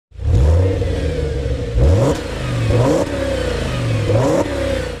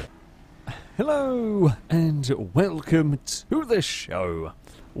Hello and welcome to the show.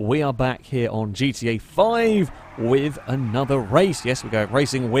 We are back here on GTA 5 with another race. Yes, we're going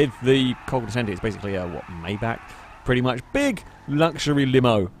racing with the Cognoscenti. It's basically a Maybach, pretty much big luxury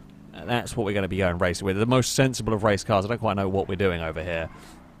limo. That's what we're going to be going racing with. The most sensible of race cars. I don't quite know what we're doing over here.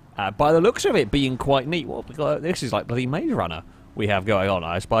 By the looks of it being quite neat. This is like bloody Maze Runner we have going on.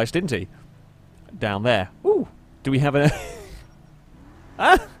 I spy Stinty down there. Ooh, do we have a?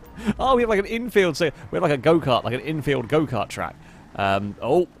 Oh, we have like an infield. So we have like a go-kart, like an infield go-kart track.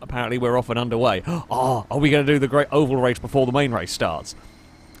 Oh, apparently we're off and underway. Oh, are we going to do the great oval race before the main race starts?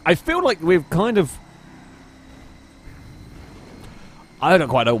 I feel like we've kind of... I don't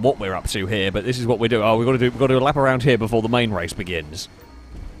quite know what we're up to here, but this is what we're doing. Oh, we've got to do a lap around here before the main race begins.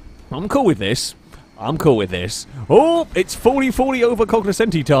 I'm cool with this. I'm cool with this. Oh, it's 40-40 over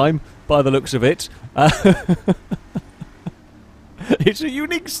Cognoscenti time, by the looks of it. It's a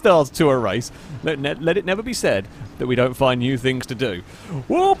unique start to a race. Let it never be said that we don't find new things to do.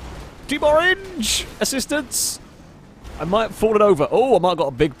 Whoop! Team Orange! Assistance! I might have fallen over. Oh, I might have got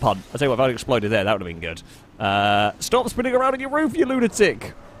a big punt. I'll tell you what, if I'd exploded there, that would have been good. Stop spinning around on your roof, you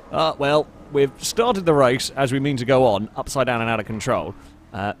lunatic! Well, we've started the race as we mean to go on, upside down and out of control.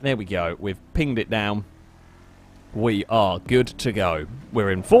 There we go. We've pinged it down. We are good to go.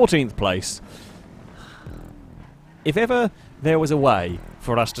 We're in 14th place. If ever there was a way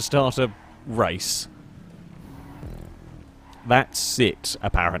for us to start a race, that's it,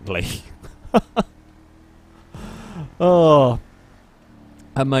 apparently. Oh,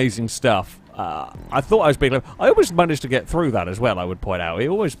 amazing stuff. I thought I was being... I almost managed to get through that as well, I would point out. We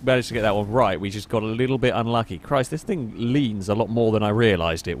almost managed to get that one right. We just got a little bit unlucky. Christ, this thing leans a lot more than I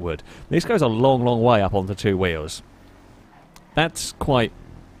realised it would. This goes a long, long way up onto two wheels. That's quite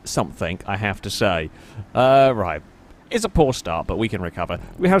something, I have to say. Right. It's a poor start, but we can recover.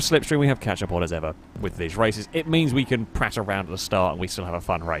 We have slipstream, we have catch-up on as ever with these races. It means we can prat around at the start and we still have a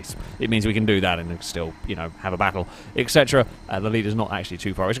fun race. It means we can do that and still, you know, have a battle, etc. The leader's not actually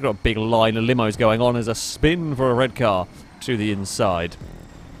too far. We've got a big line of limos going on as a spin for a red car to the inside.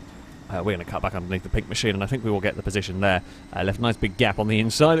 We're going to cut back underneath the pink machine, and I think we will get the position there. Left a nice big gap on the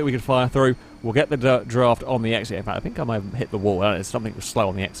inside that we could fire through. We'll get the draft on the exit. In fact, I think I might have hit the wall. It's something slow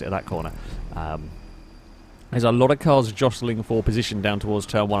on the exit of that corner. There's a lot of cars jostling for position down towards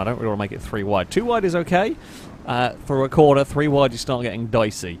turn one. I don't really want to make it 3 wide. 2 wide is okay. For a corner, 3 wide you start getting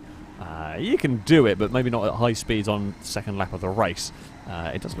dicey. You can do it, but maybe not at high speeds on the second lap of the race.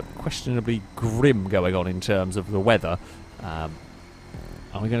 It does look questionably grim going on in terms of the weather. Are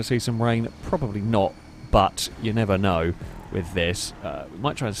we going to see some rain? Probably not, but you never know with this. We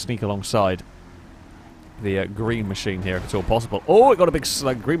might try and sneak alongside the green machine here if it's all possible. Oh, it got a big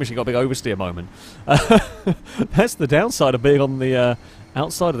green machine got a big oversteer moment. That's the downside of being on the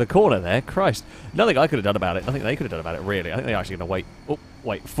outside of the corner there. Christ, nothing I could have done about it. Nothing they could have done about it, really. I think they're actually going to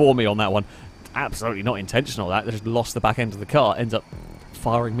wait for me on that one. Absolutely not intentional. That they just lost the back end of the car. Ends up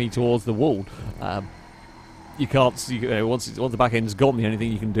firing me towards the wall. You can't. Once the back end's gone, the only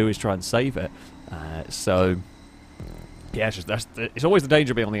thing you can do is try and save it. So. Yeah, it's always the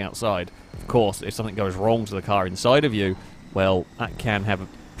danger of being on the outside. Of course, if something goes wrong to the car inside of you, well, that can have a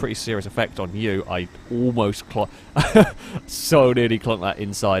pretty serious effect on you. I almost so nearly clonked that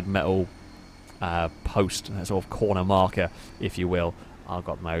inside metal post, that sort of corner marker, if you will. I've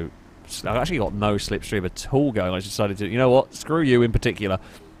actually got no slipstream at all going. I just decided to, you know what, screw you in particular.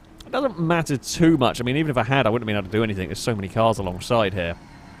 It doesn't matter too much. I mean, even if I had, I wouldn't have been able to do anything. There's so many cars alongside here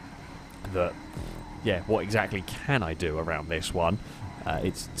that... Yeah, what exactly can I do around this one?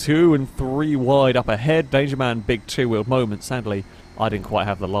 It's 2 and 3 wide up ahead. Danger Man, big two-wheeled moment. Sadly, I didn't quite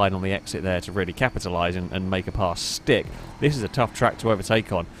have the line on the exit there to really capitalise and make a pass stick. This is a tough track to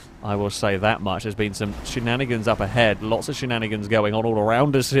overtake on, I will say that much. There's been some shenanigans up ahead. Lots of shenanigans going on all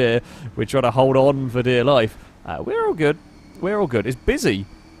around us here. We're trying to hold on for dear life. We're all good. We're all good. It's busy.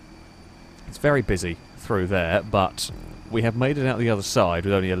 It's very busy through there, but... we have made it out the other side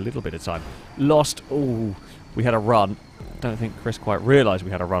with only a little bit of time. Lost. Oh, we had a run. Don't think Chris quite realised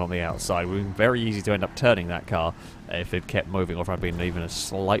we had a run on the outside. It would have been very easy to end up turning that car if it kept moving, or if I'd been even a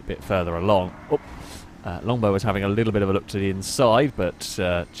slight bit further along. Oh, Longbow was having a little bit of a look to the inside, but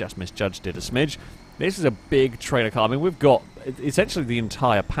just misjudged it a smidge. This is a big trailer car. I mean, we've got... essentially the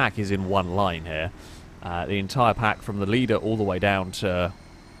entire pack is in one line here. The entire pack from the leader all the way down to...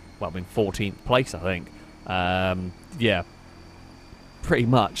 well, I mean, 14th place, I think. Yeah, pretty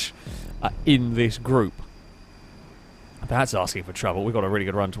much in this group. That's asking for trouble. We've got a really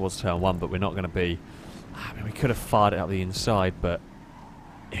good run towards turn one, but we're not going to be... I mean, we could have fired it out the inside, but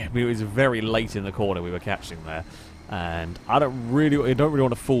it was very late in the corner we were catching there. And I don't really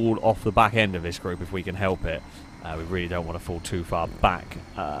want to fall off the back end of this group if we can help it. We really don't want to fall too far back.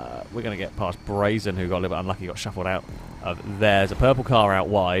 We're going to get past Brazen, who got a little bit unlucky, got shuffled out of there. There's a purple car out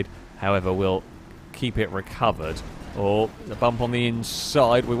wide. However, we'll keep it recovered. Oh, there's a bump on the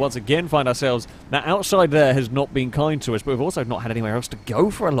inside. We once again find ourselves... Now, outside there has not been kind to us, but we've also not had anywhere else to go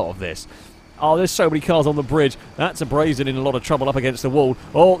for a lot of this. Oh, there's so many cars on the bridge. That's a Brazen in a lot of trouble up against the wall.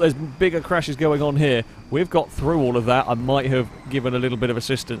 Oh, there's bigger crashes going on here. We've got through all of that. I might have given a little bit of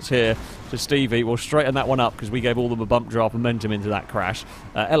assistance here to Stevie. We'll straighten that one up because we gave all of them a bump draft momentum into that crash.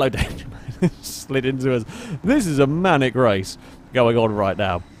 Hello, Danger Man. Slid into us. This is a manic race going on right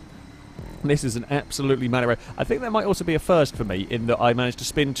now. This is an absolutely manic race. I think that might also be a first for me in that I managed to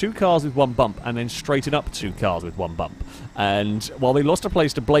spin 2 cars with 1 bump and then straighten up 2 cars with 1 bump. And while they lost a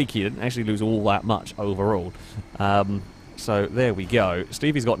place to Blakey, they didn't actually lose all that much overall. So there we go.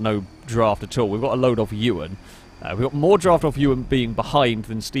 Stevie's got no draft at all. We've got a load off Ewan. We've got more draft off Ewan being behind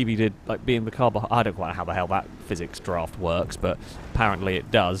than Stevie did, like being the car behind. I don't quite know how the hell that physics draft works, but apparently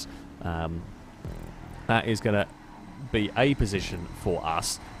it does. That is going to be a position for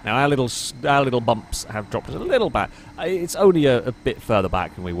us. Now our little bumps have dropped us a little back. It's only a bit further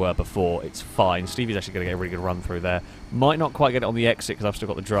back than we were before. It's fine. Stevie's actually going to get a really good run through there. Might not quite get it on the exit because I've still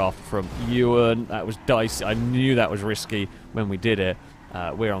got the draft from Ewan. That was dicey. I knew that was risky when we did it.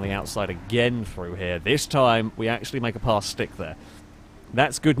 We're on the outside again through here. This time we actually make a pass stick there.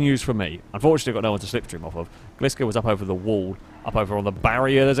 That's good news for me. Unfortunately, I've got no one to slipstream off of. Gliska was up over the wall, up over on the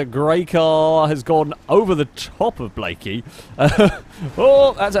barrier. There's a grey car has gone over the top of Blakey.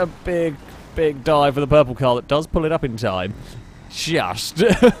 Oh, that's a big, big dive for the purple car that does pull it up in time. Just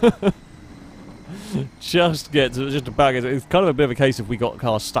about. It's kind of a bit of a case of we got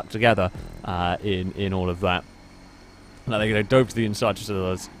cars stuck together in all of that. Now they dove to the inside just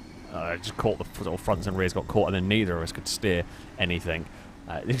as just caught the sort of fronts and rears got caught, and then neither of us could steer anything.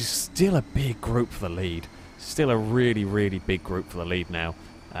 It's still a big group for the lead. Still a really, really big group for the lead now.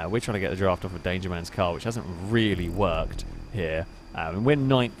 We're trying to get the draft off of Danger Man's car, which hasn't really worked here. And we're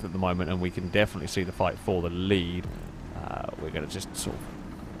 9th at the moment, and we can definitely see the fight for the lead. We're going to just sort of...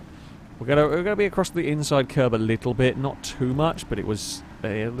 We're going to be across the inside curb a little bit, not too much, but it was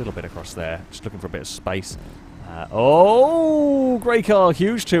a little bit across there. Just looking for a bit of space. Oh, grey car,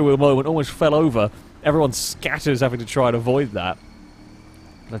 huge two-wheel moment, almost fell over. Everyone scatters having to try and avoid that.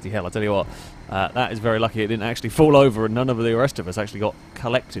 Bloody hell, I tell you what, that is very lucky it didn't actually fall over and none of the rest of us actually got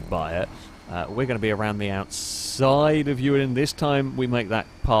collected by it. We're going to be around the outside of you, and this time we make that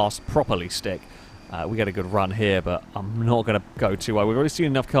pass properly stick. We get a good run here, but I'm not going to go too well. We've already seen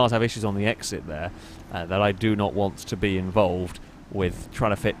enough cars have issues on the exit there that I do not want to be involved with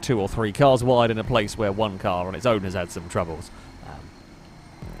trying to fit 2 or 3 cars wide in a place where 1 car on its own has had some troubles.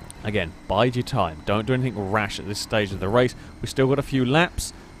 Again, bide your time. Don't do anything rash at this stage of the race. We've still got a few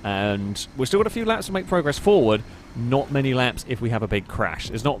laps, and we've still got a few laps to make progress forward. Not many laps if we have a big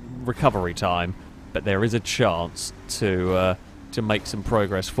crash. It's not recovery time, but there is a chance to make some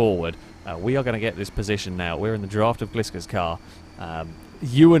progress forward. We are going to get this position now. We're in the draft of Gliska's car.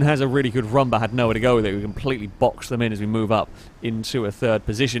 Ewan has a really good run, but had nowhere to go with it. We completely box them in as we move up into a 3rd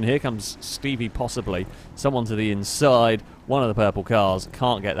position. Here comes Stevie, possibly. Someone to the inside. One of the purple cars.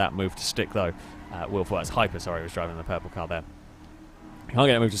 Can't get that move to stick, though. That's Hyper, sorry, was driving the purple car there. Can't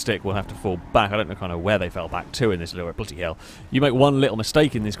get that move to stick. We'll have to fall back. I don't know kind of where they fell back to in this little bloody hell. You make one little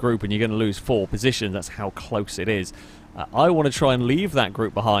mistake in this group and you're going to lose 4 positions. That's how close it is. I want to try and leave that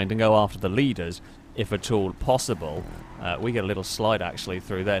group behind and go after the leaders, if at all possible. We get a little slide actually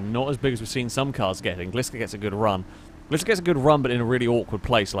through there. Not as big as we've seen some cars getting. Gliska gets a good run. Gliska gets a good run, but in a really awkward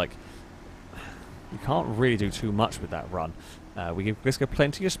place. Like, you can't really do too much with that run. We give Gliska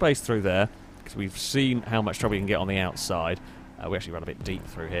plenty of space through there, because we've seen how much trouble you can get on the outside. We actually run a bit deep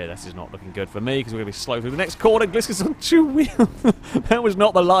through here. This is not looking good for me, because we're going to be slow through the next corner. Gliska's on 2 wheels. That was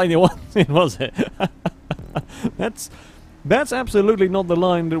not the line you wanted, was it? That's absolutely not the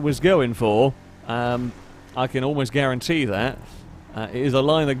line that it was going for. I can almost guarantee that. It is a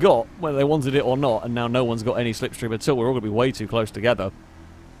line they got, whether they wanted it or not, and now no one's got any slipstream at all. We're all going to be way too close together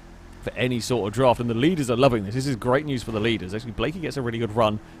for any sort of draft, and the leaders are loving this. This is great news for the leaders. Actually, Blakey gets a really good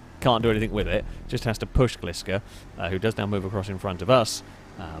run, can't do anything with it, just has to push Gliska, who does now move across in front of us.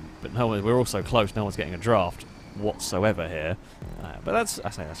 But no one, we're all so close, no one's getting a draft whatsoever here. But I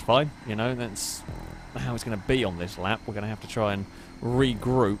say that's fine, you know, that's how it's going to be on this lap. We're going to have to try and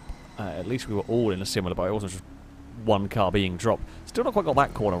regroup. At least we were all in a similar boat. It wasn't just 1 car being dropped. Still not quite got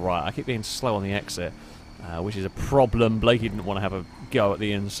that corner right. I keep being slow on the exit, which is a problem. Blakey didn't want to have a go at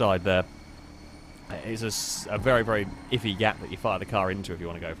the inside there. It's a very, very iffy gap that you fire the car into if you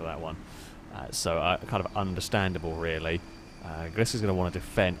want to go for that one. So kind of understandable, really. Gliss is going to want to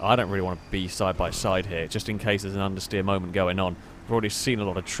defend. I don't really want to be side by side here, just in case there's an understeer moment going on. We've already seen a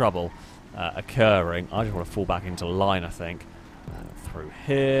lot of trouble occurring. I just want to fall back into line, I think. Through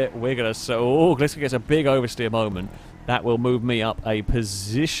here, we're going to... Oh, Gliss gets a big oversteer moment. That will move me up a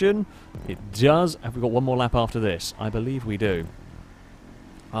position. It does. Have we got one more lap after this? I believe we do.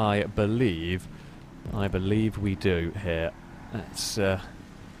 I believe we do here. That's...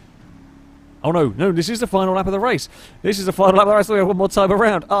 Oh no, this is the final lap of the race. This is the final lap of the race. We have one more time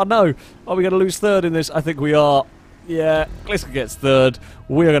around. Oh no. Are we going to lose third in this? I think we are. Yeah, Gliska gets third.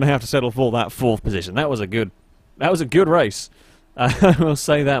 We are going to have to settle for that fourth position. That was a good race. I will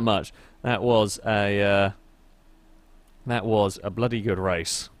say that much. That was a bloody good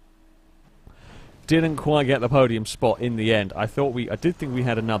race. Didn't quite get the podium spot in the end. I did think we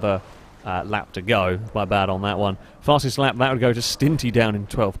had another lap to go. My bad on that one. Fastest lap, that would go to Stinty down in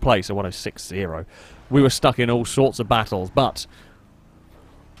 12th place, a 106.0. We were stuck in all sorts of battles, but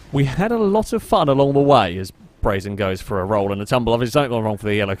we had a lot of fun along the way as Brazen goes for a roll and a tumble. Obviously, something gone wrong for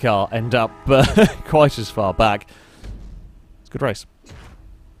the yellow car. End up quite as far back. It's a good race.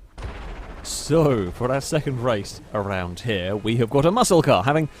 So, for our second race around here, we have got a muscle car,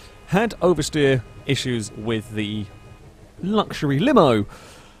 having had oversteer issues with the luxury limo.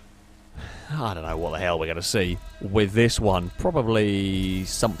 I don't know what the hell we're going to see with this one. Probably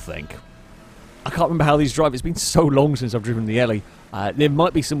something. I can't remember how these drive. It's been so long since I've driven the Ellie. There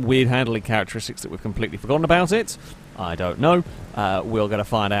might be some weird handling characteristics that we've completely forgotten about it. I don't know. We're going to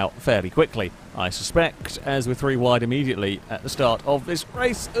find out fairly quickly, I suspect, as we're 3 wide immediately at the start of this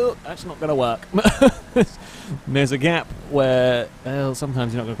race. Oh, that's not going to work. There's a gap where, well,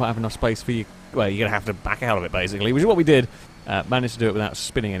 sometimes you're not going to quite have enough space for you. Well, you're going to have to back out of it, basically, which is what we did. Managed to do it without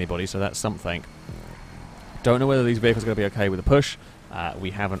spinning anybody, so that's something. Don't know whether these vehicles are going to be okay with a push.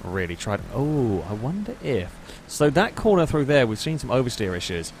 We haven't really tried. Oh, I wonder if... So that corner through there, we've seen some oversteer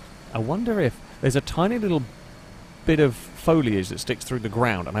issues. I wonder if there's a tiny little bit of foliage that sticks through the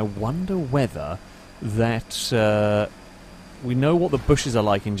ground, and I wonder whether that... we know what the bushes are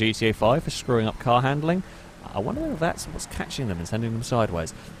like in GTA 5 for screwing up car handling. I wonder whether that's what's catching them and sending them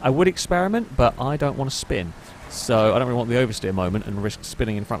sideways. I would experiment, but I don't want to spin. So I don't really want the oversteer moment and risk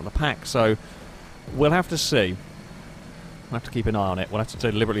spinning in front of the pack. So we'll have to see. We'll have to keep an eye on it. We'll have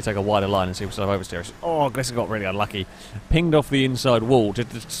to deliberately take a wider line and see if we still have oversteer. Oh, Gliss got really unlucky. Pinged off the inside wall.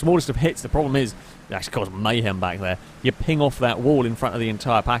 Just the smallest of hits. The problem is, it actually caused mayhem back there. You ping off that wall in front of the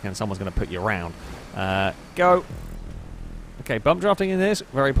entire pack and someone's going to put you around. Go. Okay, bump drafting in this?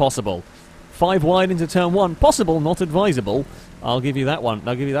 Very possible. 5 wide into turn 1. Possible, not advisable. I'll give you that one.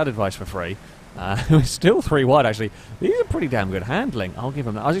 I'll give you that advice for free. We're still 3 wide, actually. These are pretty damn good handling. I'll give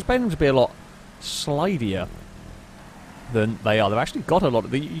them that. I was expecting them to be a lot slidier than they are. They've actually got a lot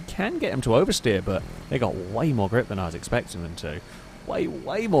of... You can get them to oversteer, but they got way more grip than I was expecting them to.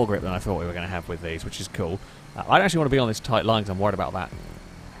 Way more grip than I thought we were going to have with these, which is cool. I actually want to be on this tight line because I'm worried about that.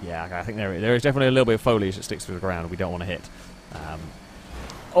 Yeah, okay, I think there is definitely a little bit of foliage that sticks through the ground we don't want to hit.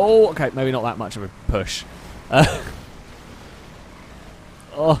 Oh, okay, maybe not that much of a push.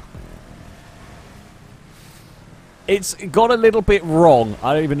 Oh. It's got a little bit wrong.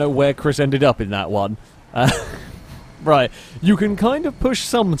 I don't even know where Chris ended up in that one. Right, you can kind of push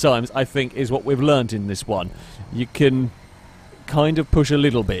sometimes, I think, is what we've learnt in this one. You can kind of push a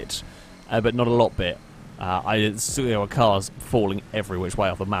little bit, but not a lot bit. There were cars falling every which way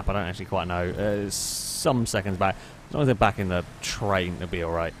off the map. I don't actually quite know. Some seconds back. As long as they're back in the train, it'll be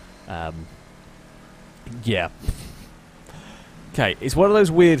alright. Yeah. Okay, it's one of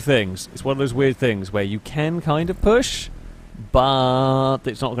those weird things. It's one of those weird things where you can kind of push, but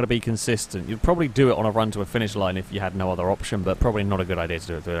it's not going to be consistent. You'd probably do it on a run to a finish line if you had no other option, but probably not a good idea to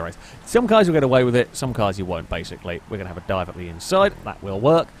do it through the race. Some cars will get away with it, some cars you won't, basically. We're going to have a dive at the inside. That will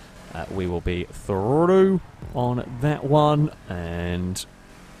work. We will be through on that one, and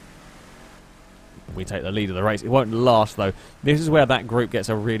we take the lead of the race. It won't last, though. This is where that group gets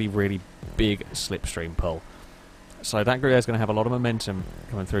a really, really big slipstream pull. So that group is going to have a lot of momentum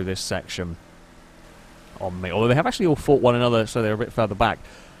coming through this section on me. Although they have actually all fought one another, so they're a bit further back.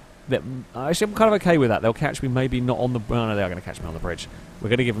 Actually, I'm kind of okay with that. They'll catch me maybe not on the... Oh, no, they are going to catch me on the bridge. We're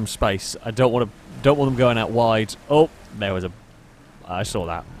going to give them space. I don't want them going out wide. Oh, there was a... I saw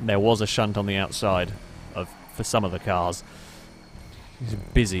that. There was a shunt on the outside for some of the cars. It's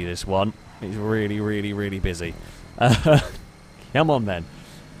busy, this one. It's really, really, really busy. Come on, then.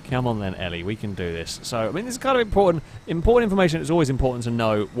 Come on then, Ellie, we can do this. So, I mean, this is kind of important information. It's always important to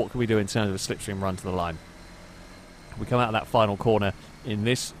know what can we do in terms of a slipstream run to the line. We come out of that final corner in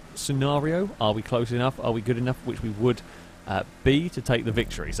this scenario. Are we close enough? Are we good enough? Which we would be to take the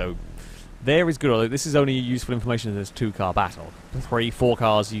victory. So there is good. Although this is only useful information if there's 2-car battle. 3, 4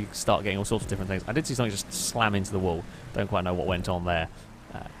 cars, you start getting all sorts of different things. I did see something just slam into the wall. Don't quite know what went on there.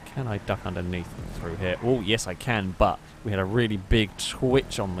 Can I duck underneath through here? Oh, yes, I can, but we had a really big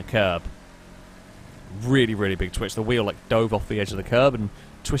twitch on the curb. Really, really big twitch. The wheel, like, dove off the edge of the curb and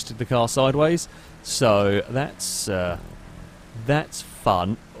twisted the car sideways. So that's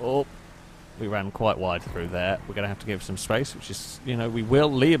fun. Oh, we ran quite wide through there. We're going to have to give some space, which is, you know, we will.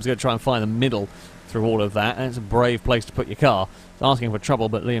 Liam's going to try and find the middle through all of that, and it's a brave place to put your car. It's asking for trouble,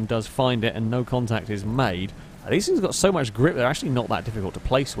 but Liam does find it, and no contact is made. These things have got so much grip, they're actually not that difficult to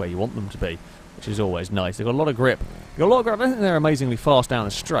place where you want them to be, which is always nice. They've got a lot of grip. I don't think they're amazingly fast down the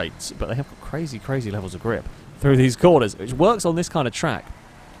straights, but they have got crazy, crazy levels of grip through these corners, which works on this kind of track.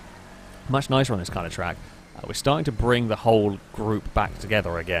 Much nicer on this kind of track. We're starting to bring the whole group back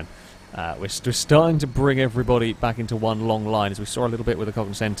together again. We're starting to bring everybody back into one long line, as we saw a little bit with the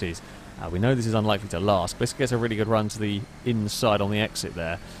Cognoscentes. We know this is unlikely to last. Bliss gets a really good run to the inside on the exit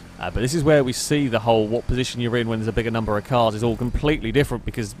there. But this is where we see the whole what position you're in when there's a bigger number of cars is all completely different,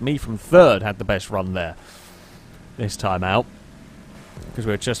 because me from third had the best run there this time out, because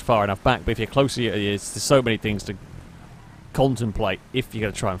we were just far enough back. But if you're closer, there's so many things to contemplate if you're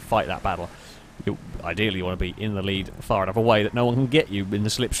going to try and fight that battle. Ideally you want to be in the lead far enough away that no one can get you in the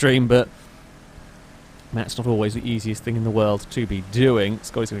slipstream, but that's not always the easiest thing in the world to be doing.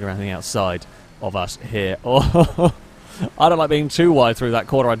 Scotty's going to go around the outside of us here. Oh, I don't like being too wide through that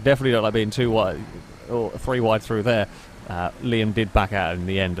corner. I definitely don't like being too wide, or 3 wide through there. Liam did back out in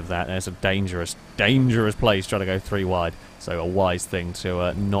the end of that. There's a dangerous, dangerous place trying to go 3 wide. So a wise thing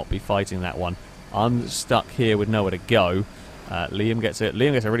to not be fighting that one. I'm stuck here with nowhere to go. Liam gets it.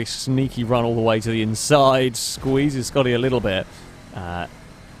 Liam gets a really sneaky run all the way to the inside. Squeezes Scotty a little bit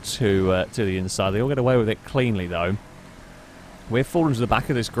to the inside. They all get away with it cleanly, though. We're falling to the back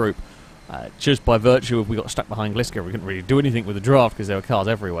of this group just by virtue of we got stuck behind Gliska. We couldn't really do anything with the draft because there were cars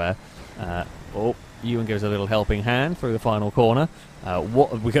everywhere. Oh, Ewan gives a little helping hand through the final corner.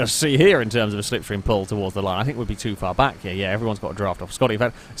 What are we going to see here in terms of a slipstream pull towards the line? I think we'd be too far back here. Yeah, everyone's got a draft off Scotty. In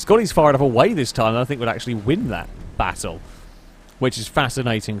fact, Scotty's far enough away this time that I think would actually win that battle, which is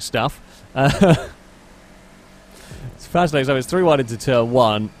fascinating stuff. It's fascinating. So it's 3 wide into turn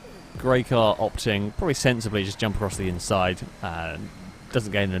 1. Grey car opting, probably sensibly, just jump across the inside.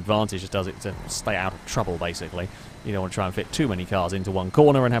 Doesn't gain an advantage, just does it to stay out of trouble, basically. You don't want to try and fit too many cars into one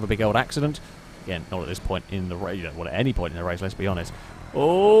corner and have a big old accident. Again, not at this point in the race. You don't want at any point in the race, let's be honest.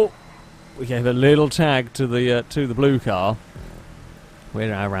 Oh, we gave a little tag to the blue car. We're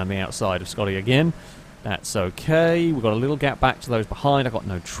now around the outside of Scotty again. That's okay. We've got a little gap back to those behind. I've got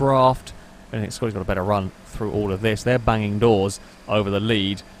no draft. I think Scotty's got a better run through all of this. They're banging doors over the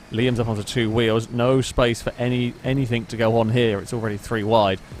lead. Liam's up onto 2 wheels. No space for anything to go on here. It's already 3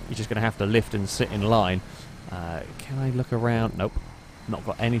 wide. You're just going to have to lift and sit in line. Can I look around? Nope. Not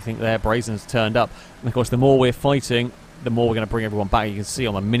got anything there. Brazen's turned up. And of course, the more we're fighting, the more we're going to bring everyone back. You can see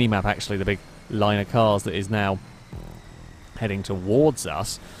on the mini-map, actually, the big line of cars that is now heading towards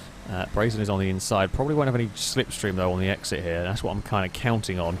us. Brazen is on the inside. Probably won't have any slipstream, though, on the exit here. That's what I'm kind of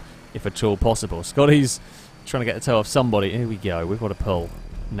counting on, if at all possible. Scotty's trying to get the toe off somebody. Here we go. We've got a pull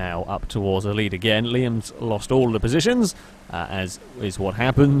now up towards the lead again. Liam's lost all the positions, as is what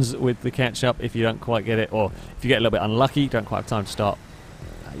happens with the catch-up if you don't quite get it, or if you get a little bit unlucky, don't quite have time to start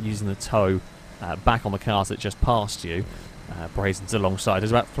using the toe back on the cars that just passed you. Brazen's alongside.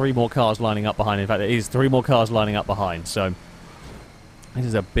 There's about 3 more cars lining up behind. In fact, there is 3 more cars lining up behind, so this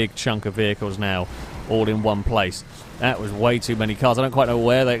is a big chunk of vehicles now, all in one place. That was way too many cars. I don't quite know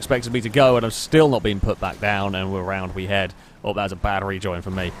where they expected me to go, and I've still not been put back down, and we're round we head. Oh, that was a bad rejoin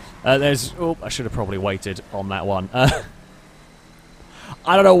from me. Oh, I should have probably waited on that one. I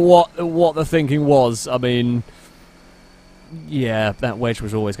don't know what the thinking was. I mean, yeah, that wedge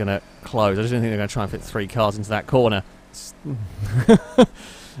was always going to close. I just didn't think they were going to try and fit 3 cars into that corner.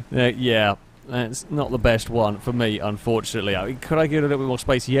 Yeah, that's not the best one for me, unfortunately. I mean, could I give it a little bit more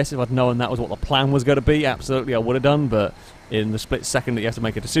space? Yes, if I'd known that was what the plan was going to be, absolutely I would have done, but in the split second that you have to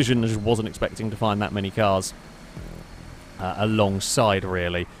make a decision, I just wasn't expecting to find that many cars alongside,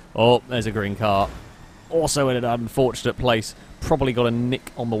 really. Oh, there's a green car. Also in an unfortunate place. Probably got a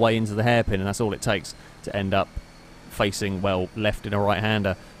nick on the way into the hairpin, and that's all it takes to end up facing, well, left in a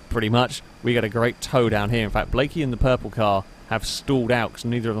right-hander, pretty much. We got a great toe down here. In fact, Blakey and the purple car have stalled out because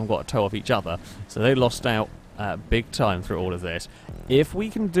neither of them got a toe off each other. So they lost out big time through all of this. If we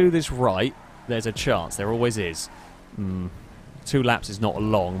can do this right, there's a chance. There always is. 2 laps is not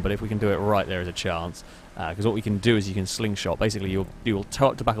long, but if we can do it right, there is a chance. Because what we can do is you can slingshot. Basically, you will tow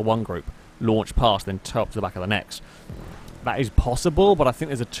up to the back of one group, launch past, then tow up to the back of the next. That is possible, but I think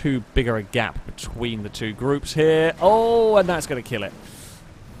there's a too bigger a gap between the 2 groups here. Oh, and that's going to kill it.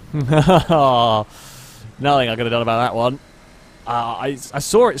 Nothing I could have done about that one. I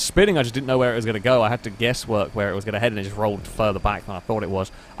saw it spinning, I just didn't know where it was going to go. I had to guesswork where it was going to head, and it just rolled further back than I thought it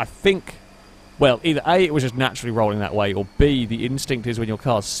was. I think, well, either A, it was just naturally rolling that way, or B, the instinct is when your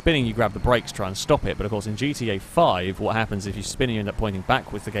car's spinning, you grab the brakes, try and stop it. But of course, in GTA 5, what happens if you spin and you end up pointing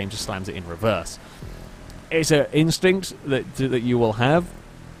backwards, the game just slams it in reverse. It's an instinct that you will have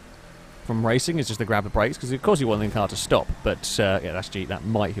from racing, is just to grab the brakes, because of course you want the car to stop. But yeah, that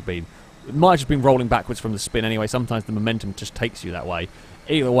might have been... It might have just been rolling backwards from the spin anyway. Sometimes the momentum just takes you that way.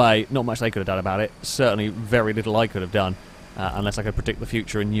 Either way, not much they could have done about it. Certainly very little I could have done. Unless I could predict the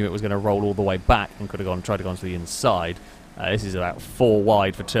future and knew it was going to roll all the way back and could have tried to go to the inside. This is about 4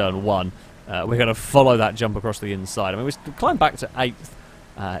 wide for turn 1. We're going to follow that jump across the inside. I mean, we climb back to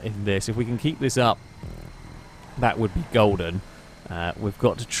 8th in this. If we can keep this up, that would be golden. We've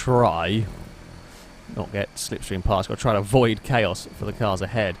got to try not get slipstream past. Got to try to avoid chaos for the cars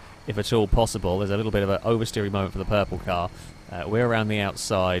ahead, if at all possible. There's a little bit of an oversteering moment for the purple car. We're around the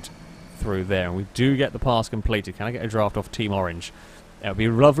outside through there, and we do get the pass completed. Can I get a draft off Team Orange? It would be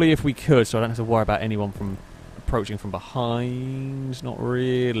lovely if we could, so I don't have to worry about anyone from approaching from behind. Not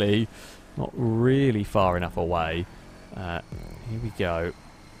really far enough away. Here we go.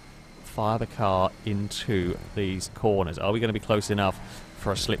 Fire the car into these corners. Are we going to be close enough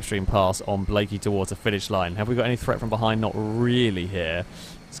for a slipstream pass on Blakey towards the finish line? Have we got any threat from behind? Not really here.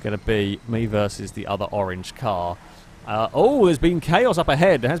 It's going to be me versus the other orange car. Oh, there's been chaos up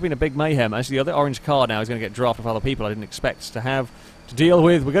ahead. There has been a big mayhem. Actually, the other orange car now is going to get drafted with other people I didn't expect to have to deal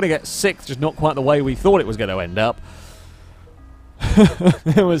with. We're going to get 6th, just not quite the way we thought it was going to end up.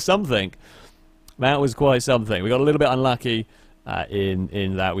 There was something. That was quite something. We got a little bit unlucky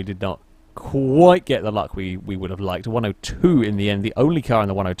in that we did not quite get the luck we would have liked. 102 in the end. The only car in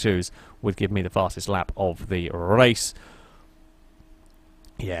the 102s would give me the fastest lap of the race.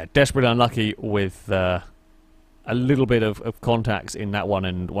 Yeah, desperately unlucky with a little bit of contacts in that one,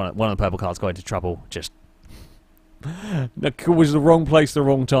 and one of the purple cars got into trouble. Just it was the wrong place, the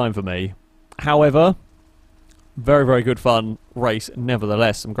wrong time for me. However, very, very good fun race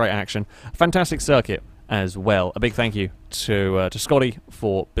nevertheless. Some great action. Fantastic circuit as well. A big thank you to Scotty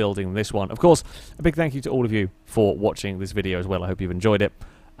for building this one. Of course, a big thank you to all of you for watching this video as well. I hope you've enjoyed it.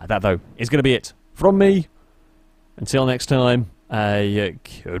 That, though, is going to be it from me. Until next time,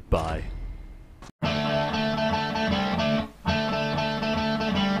 goodbye.